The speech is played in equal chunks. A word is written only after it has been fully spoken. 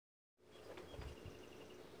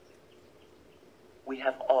We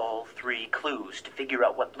have all 3 clues to figure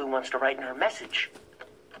out what Blue wants to write in her message.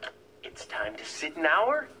 It's time to sit in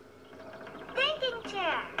our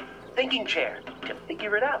thinking chair to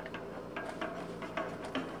figure it out.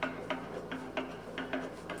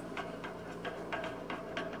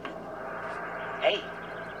 Hey,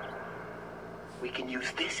 we can use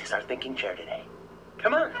this as our thinking chair today.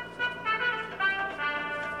 Come on.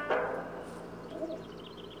 Ooh,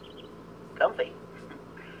 comfy.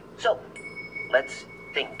 So, let's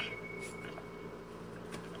think.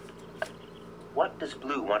 What does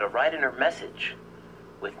Blue want to write in her message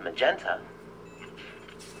with Magenta,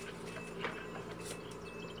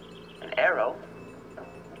 an arrow,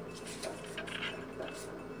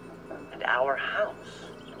 and our house?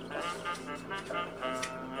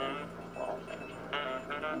 Well,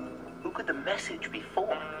 who could the message be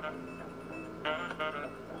for?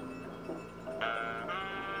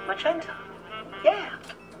 Magenta. Yeah.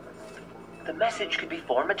 The message could be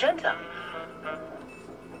for Magenta.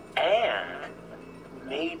 And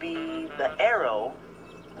maybe the arrow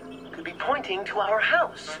could be pointing to our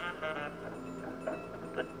house.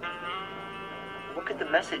 But what could the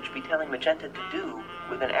message be telling Magenta to do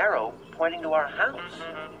with an arrow pointing to our house?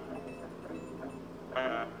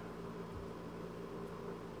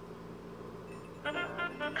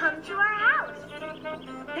 Come to our house.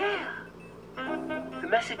 Yeah. The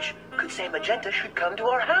message could say Magenta should come to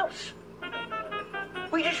our house.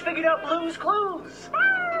 We just figured out Blue's clues.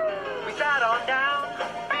 We sat on down,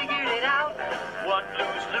 figured it out, what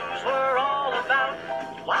Blue's clues were all about.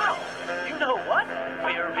 Wow, you know what?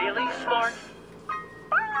 We're really smart.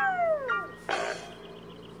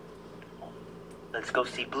 Let's go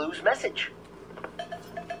see Blue's message.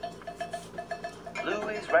 Blue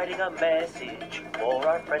is writing a message for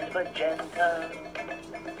our friend Magenta.